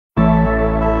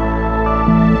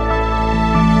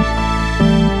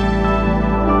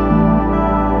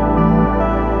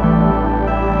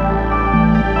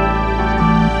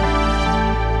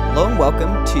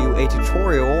to a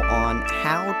tutorial on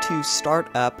how to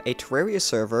start up a Terraria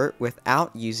server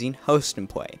without using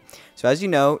Host&Play. So as you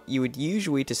know, you would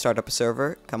usually, to start up a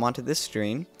server, come onto this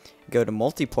screen, go to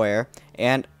multiplayer,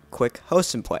 and click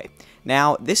Host&Play.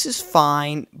 Now, this is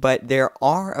fine, but there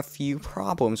are a few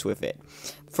problems with it.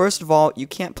 First of all, you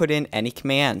can't put in any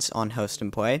commands on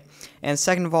Host&Play, and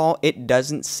second of all, it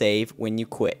doesn't save when you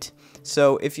quit.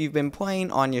 So if you've been playing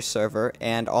on your server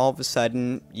and all of a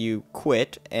sudden you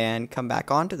quit and come back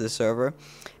onto the server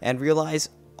and realize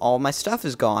all my stuff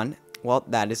is gone, well,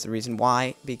 that is the reason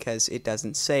why, because it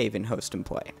doesn't save in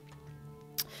Host&Play.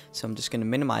 So I'm just going to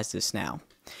minimize this now.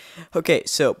 Okay,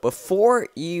 so before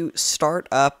you start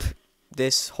up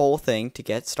this whole thing to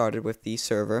get started with the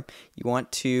server, you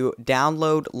want to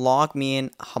download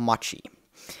LogMeIn Hamachi.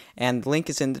 And the link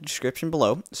is in the description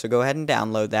below, so go ahead and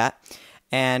download that.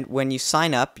 And when you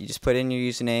sign up, you just put in your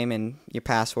username and your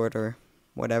password or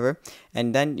whatever.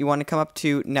 And then you want to come up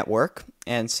to network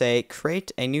and say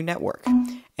create a new network.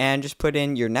 And just put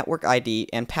in your network ID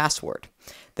and password.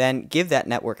 Then give that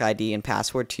network ID and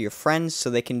password to your friends so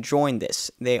they can join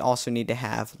this. They also need to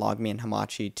have LogMeIn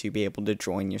Hamachi to be able to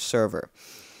join your server.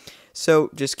 So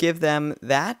just give them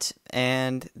that,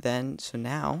 and then, so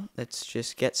now let's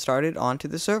just get started onto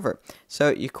the server.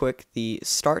 So you click the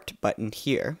start button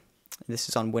here. This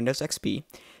is on Windows XP,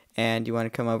 and you want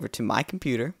to come over to My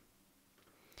Computer,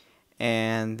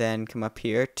 and then come up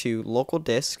here to local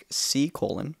disk C:,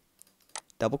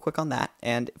 double click on that,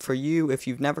 and for you, if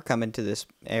you've never come into this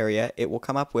area, it will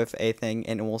come up with a thing,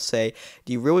 and it will say,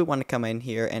 do you really want to come in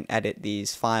here and edit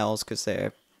these files, because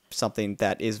they're something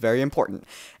that is very important,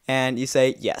 and you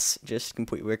say yes, just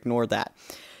completely ignore that.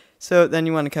 So then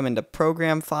you want to come into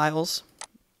Program Files,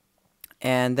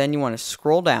 and then you want to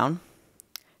scroll down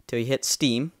till you hit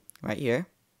Steam, right here,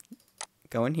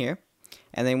 go in here,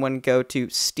 and then you want to go to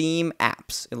Steam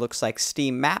Apps. It looks like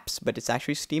Steam Maps, but it's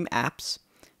actually Steam Apps.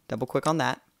 Double click on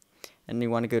that, and you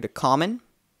want to go to Common,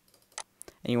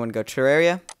 and you want to go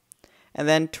Terraria, and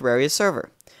then Terraria Server.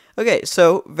 Okay,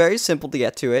 so very simple to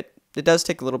get to it. It does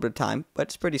take a little bit of time, but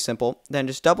it's pretty simple. Then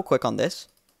just double click on this,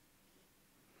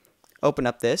 open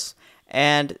up this,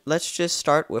 and let's just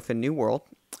start with a new world.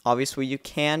 Obviously, you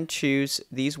can choose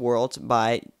these worlds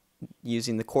by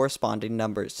using the corresponding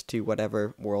numbers to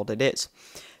whatever world it is.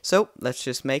 So let's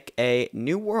just make a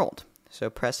new world. So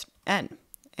press N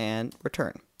and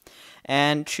return.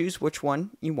 And choose which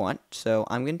one you want. So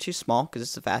I'm going to choose small because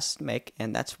it's the fastest to make.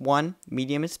 And that's 1,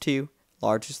 medium is 2,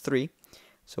 large is 3.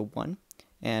 So 1,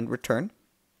 and return.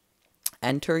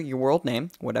 Enter your world name,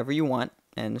 whatever you want.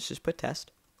 And let's just put test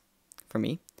for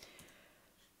me.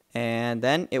 And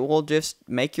then it will just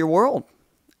make your world.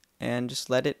 And just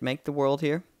let it make the world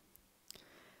here.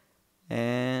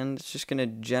 And it's just going to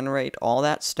generate all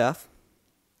that stuff.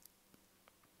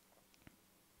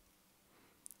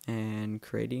 And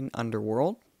creating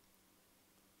Underworld.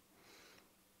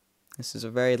 This is a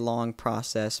very long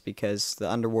process because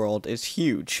the Underworld is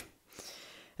huge,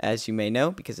 as you may know,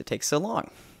 because it takes so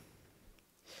long.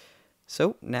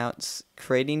 So now it's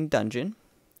creating Dungeon.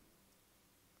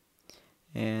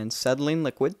 And settling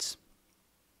liquids.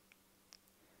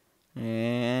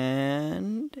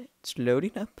 And it's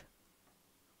loading up.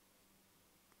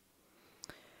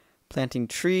 Planting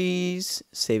trees,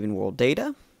 saving world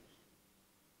data.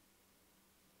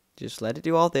 Just let it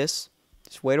do all this.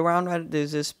 Just wait around while it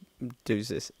does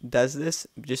this.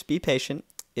 Just be patient.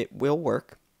 It will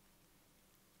work.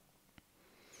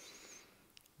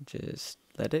 Just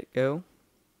let it go.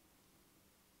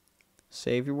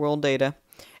 Save your world data.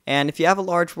 And if you have a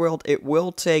large world, it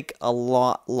will take a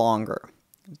lot longer,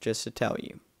 just to tell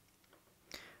you.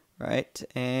 Right,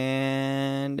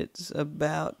 and it's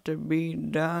about to be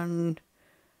done.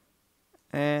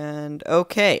 And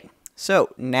okay,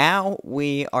 so now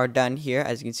we are done here,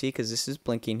 as you can see, because this is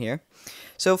blinking here.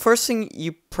 So first thing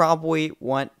you probably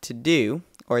want to do,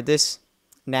 or this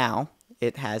now,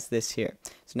 it has this here.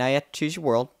 So now you have to choose your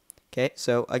world. Okay,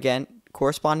 so again,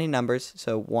 corresponding numbers.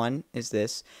 So 1 is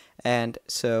this, and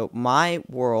so my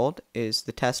world is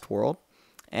the test world,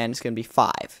 and it's going to be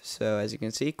 5. So as you can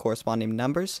see, corresponding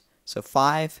numbers. So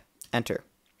 5, enter.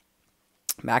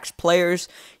 Max players,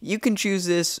 you can choose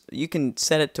this, you can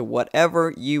set it to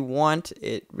whatever you want.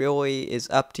 It really is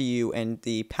up to you and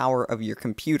the power of your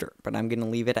computer, but I'm going to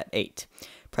leave it at 8.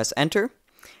 Press enter,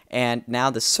 and now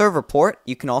the server port,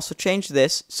 you can also change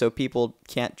this so people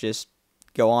can't just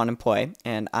go on and play,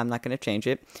 and I'm not going to change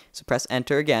it. So press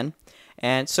enter again,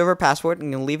 and server password,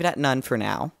 I'm going to leave it at none for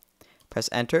now. Press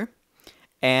enter.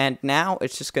 And now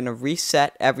it's just going to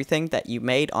reset everything that you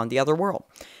made on the other world.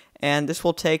 And this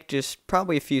will take just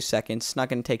probably a few seconds. It's not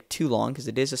going to take too long because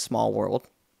it is a small world.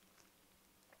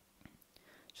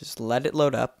 Just let it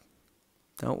load up.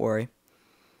 Don't worry.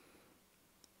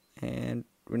 And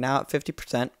we're now at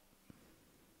 50%.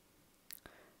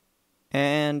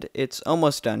 And it's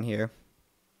almost done here.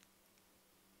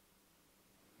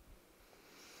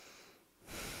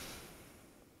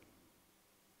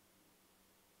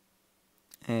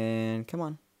 And come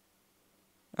on.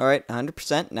 Alright,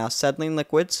 100%. Now settling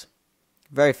liquids.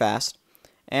 Very fast.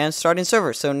 And starting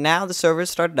server. So now the server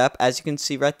is started up, as you can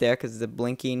see right there, because the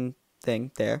blinking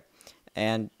thing there.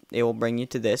 And it will bring you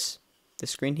to this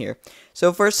screen here.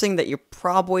 So first thing that you're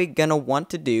probably going to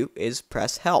want to do is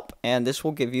press help. And this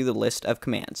will give you the list of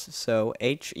commands. So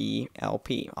HELP,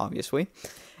 obviously.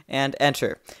 And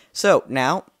enter. So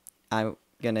now I'm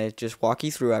going to just walk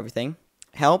you through everything.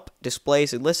 Help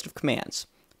displays a list of commands.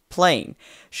 Playing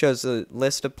shows the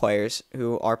list of players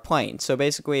who are playing. So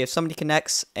basically, if somebody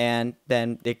connects and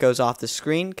then it goes off the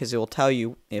screen, because it will tell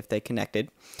you if they connected,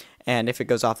 and if it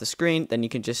goes off the screen, then you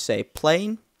can just say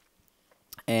playing,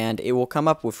 and it will come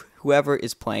up with whoever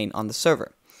is playing on the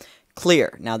server.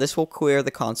 Clear. Now this will clear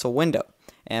the console window.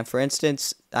 And for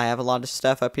instance, I have a lot of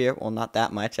stuff up here. Well, not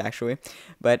that much actually,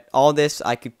 but all this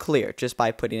I could clear just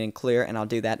by putting in clear, and I'll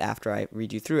do that after I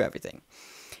read you through everything.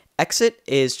 Exit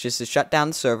is just to shut down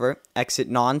the server. Exit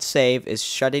non-save is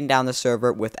shutting down the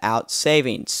server without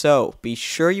saving. So be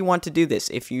sure you want to do this.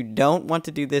 If you don't want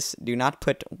to do this, do not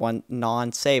put one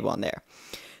non-save on there.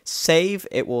 Save,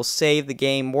 it will save the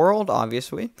game world,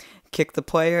 obviously. Kick the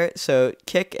player, so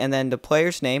kick and then the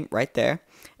player's name right there,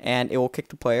 and it will kick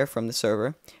the player from the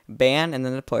server. Ban and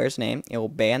then the player's name, it will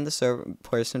ban the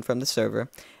person from the server.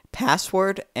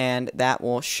 Password, and that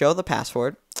will show the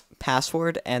password.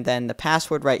 Password, and then the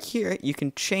password right here, you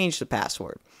can change the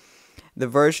password. The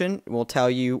version will tell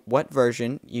you what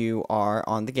version you are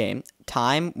on the game.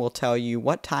 Time will tell you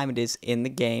what time it is in the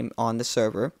game on the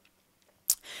server.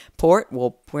 Port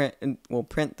will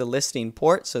print the listing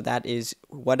port, so that is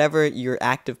whatever your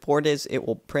active port is, it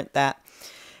will print that.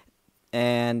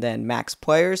 And then max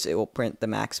players, it will print the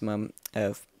maximum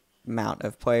amount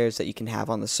of players that you can have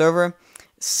on the server.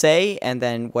 Say, and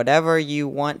then whatever you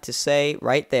want to say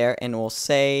right there, and it will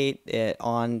say it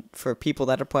on, for people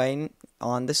that are playing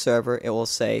on the server, it will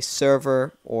say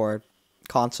server or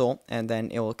console, and then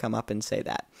it will come up and say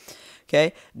that.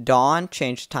 Okay, dawn,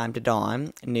 change time to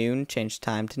dawn. Noon, change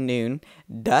time to noon.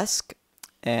 Dusk,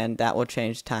 and that will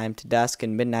change time to dusk,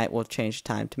 and midnight will change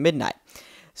time to midnight.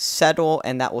 Settle,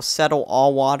 and that will settle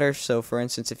all water. So for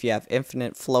instance, if you have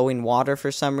infinite flowing water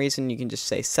for some reason, you can just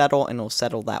say settle, and it will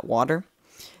settle that water.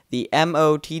 The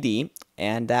MOTD,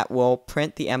 and that will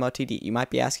print the MOTD. You might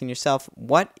be asking yourself,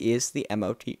 what is the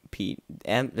MOTD?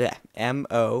 And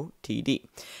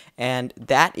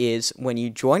that is when you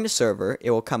join a server,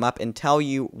 it will come up and tell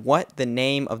you what the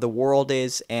name of the world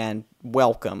is and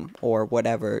welcome, or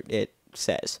whatever it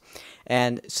says.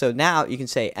 And so now you can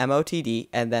say MOTD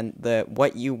and then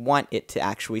what you want it to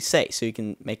actually say. So you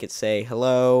can make it say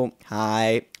hello,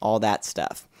 hi, all that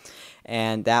stuff.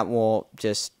 And that will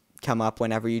just come up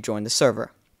whenever you join the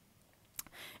server.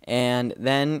 And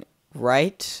then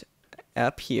right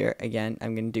up here, again,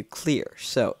 I'm going to do clear.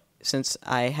 So since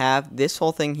I have this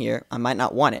whole thing here, I might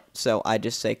not want it. So I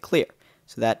just say clear.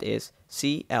 So that is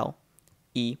CLEAR.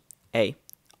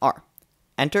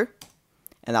 Enter.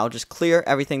 And that will just clear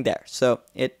everything there. So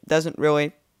it doesn't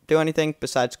really do anything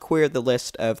besides clear the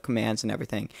list of commands and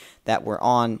everything that were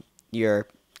on your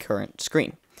current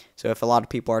screen. So if a lot of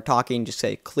people are talking, just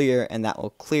say clear, and that will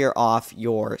clear off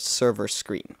your server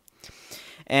screen.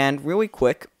 And really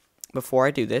quick, before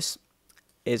I do this,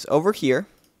 is over here,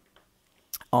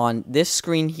 on this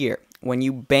screen here, when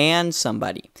you ban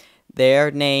somebody, their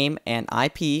name and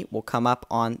IP will come up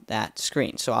on that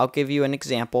screen. So I'll give you an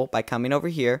example by coming over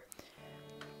here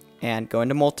and going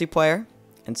to multiplayer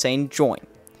and saying join.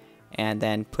 And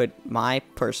then put my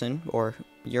person, or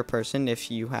your person, if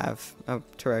you have a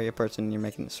Terraria person, you're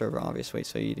making the server, obviously,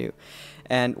 so you do.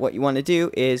 And what you want to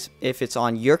do is, if it's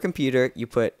on your computer, you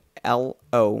put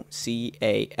LOCALHOST,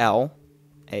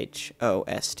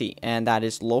 and that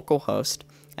is localhost,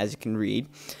 as you can read.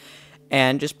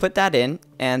 And just put that in,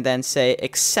 and then say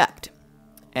accept,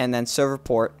 and then server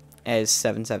port is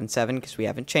 777 because we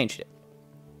haven't changed it.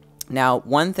 Now,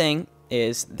 one thing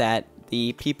is that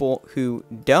the people who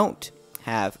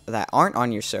that aren't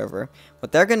on your server,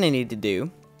 what they're going to need to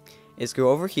do is go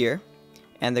over here,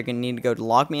 and they're going to need to go to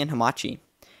log me in Hamachi,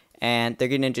 and they're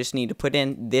going to just need to put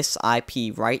in this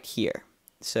IP right here.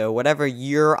 So whatever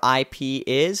your IP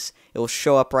is, it will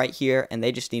show up right here, and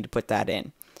they just need to put that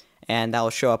in, and that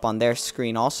will show up on their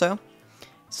screen also.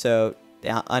 So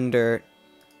under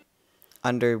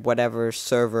under whatever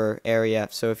server area.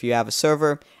 So if you have a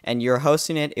server and you're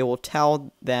hosting it, it will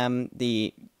tell them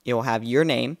it will have your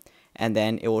name, and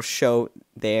then it will show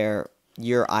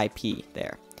your IP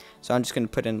there. So I'm just going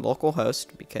to put in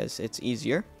localhost because it's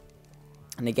easier.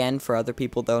 And again, for other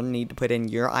people, they'll need to put in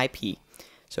your IP.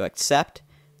 So accept,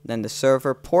 then the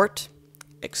server port,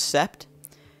 accept,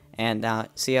 and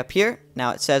see up here,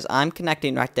 now it says I'm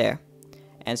connecting right there.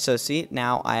 And so see,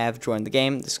 now I have joined the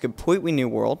game. This is a completely new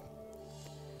world.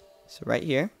 So right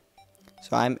here.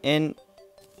 So I'm in,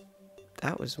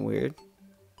 that was weird.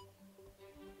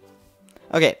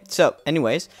 Okay, so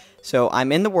anyways, so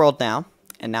I'm in the world now.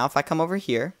 And now if I come over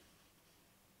here,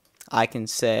 I can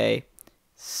say,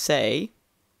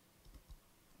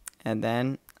 and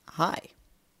then hi.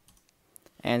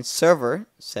 And server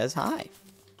says hi.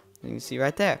 You can see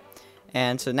right there.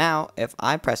 And so now if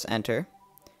I press enter,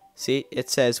 see, it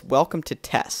says welcome to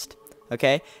test.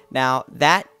 Okay, now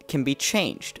that can be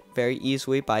changed very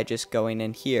easily by just going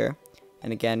in here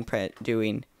and again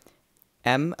doing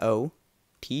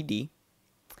MOTD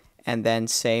and then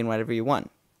saying whatever you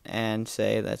want. And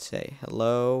say, let's say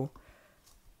hello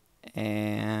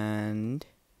and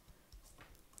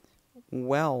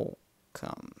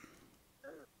welcome.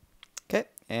 Okay,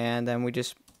 and then we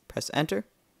just press enter,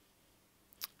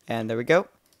 and there we go.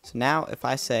 So now if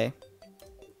I say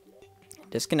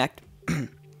disconnect and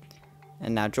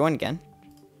now join again,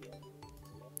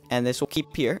 and this will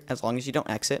keep here as long as you don't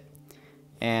exit,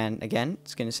 and again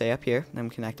it's going to say up here I'm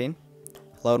connecting,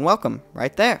 hello and welcome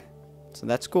right there. So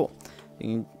that's cool.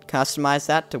 You can customize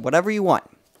that to whatever you want.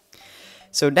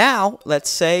 So now, let's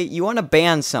say you want to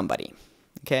ban somebody.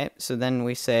 Okay, so then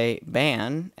we say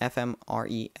ban,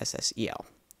 FMRessel,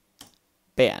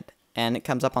 banned. And it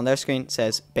comes up on their screen, it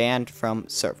says banned from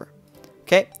server.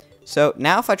 Okay, so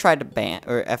now if I try to ban,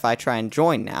 or if I try and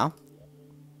join now,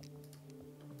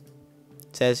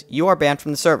 it says you are banned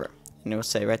from the server. And it will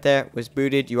say right there, was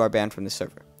booted, you are banned from the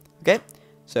server. Okay,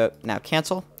 so now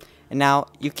cancel. And now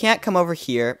you can't come over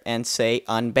here and say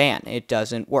unban. It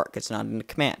doesn't work. It's not in the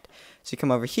command. So you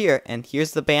come over here and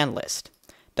here's the ban list.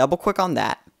 Double click on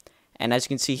that. And as you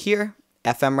can see here,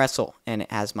 FMRessel, and it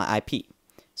has my IP.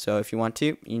 So if you want to,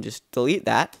 you can just delete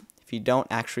that if you don't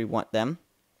actually want them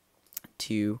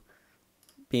to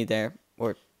be there,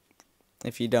 or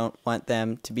if you don't want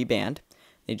them to be banned.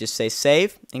 You just say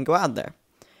save and go out there.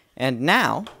 And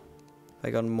now, if I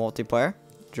go to multiplayer,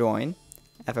 join,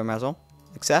 FMRessel,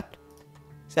 accept,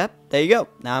 there you go.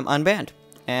 Now I'm unbanned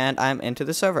and I'm into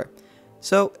the server.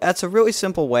 So that's a really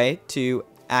simple way to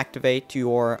activate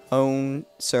your own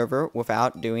server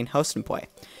without doing host and play.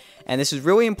 And this is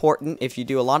really important if you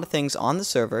do a lot of things on the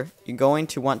server. You're going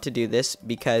to want to do this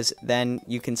because then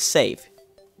you can save.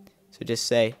 So just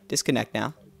say disconnect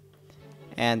now.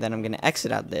 And then I'm going to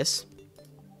exit out of this.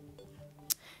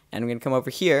 And I'm going to come over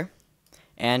here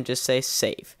and just say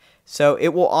save. So it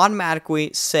will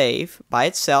automatically save by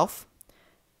itself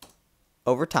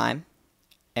over time,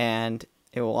 and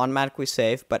it will automatically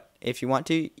save, but if you want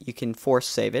to, you can force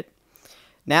save it.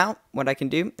 Now, what I can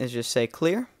do is just say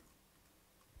clear,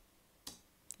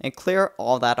 and clear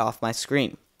all that off my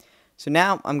screen. So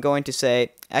now I'm going to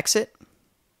say exit,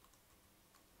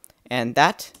 and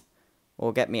that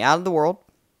will get me out of the world.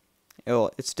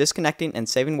 It's disconnecting and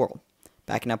saving world,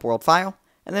 backing up world file,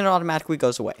 and then it automatically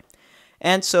goes away.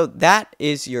 And so that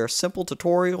is your simple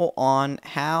tutorial on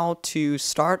how to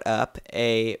start up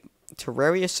a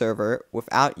Terraria server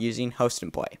without using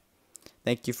Host&Play.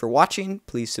 Thank you for watching.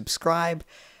 Please subscribe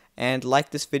and like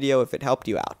this video if it helped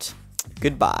you out.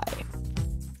 Goodbye.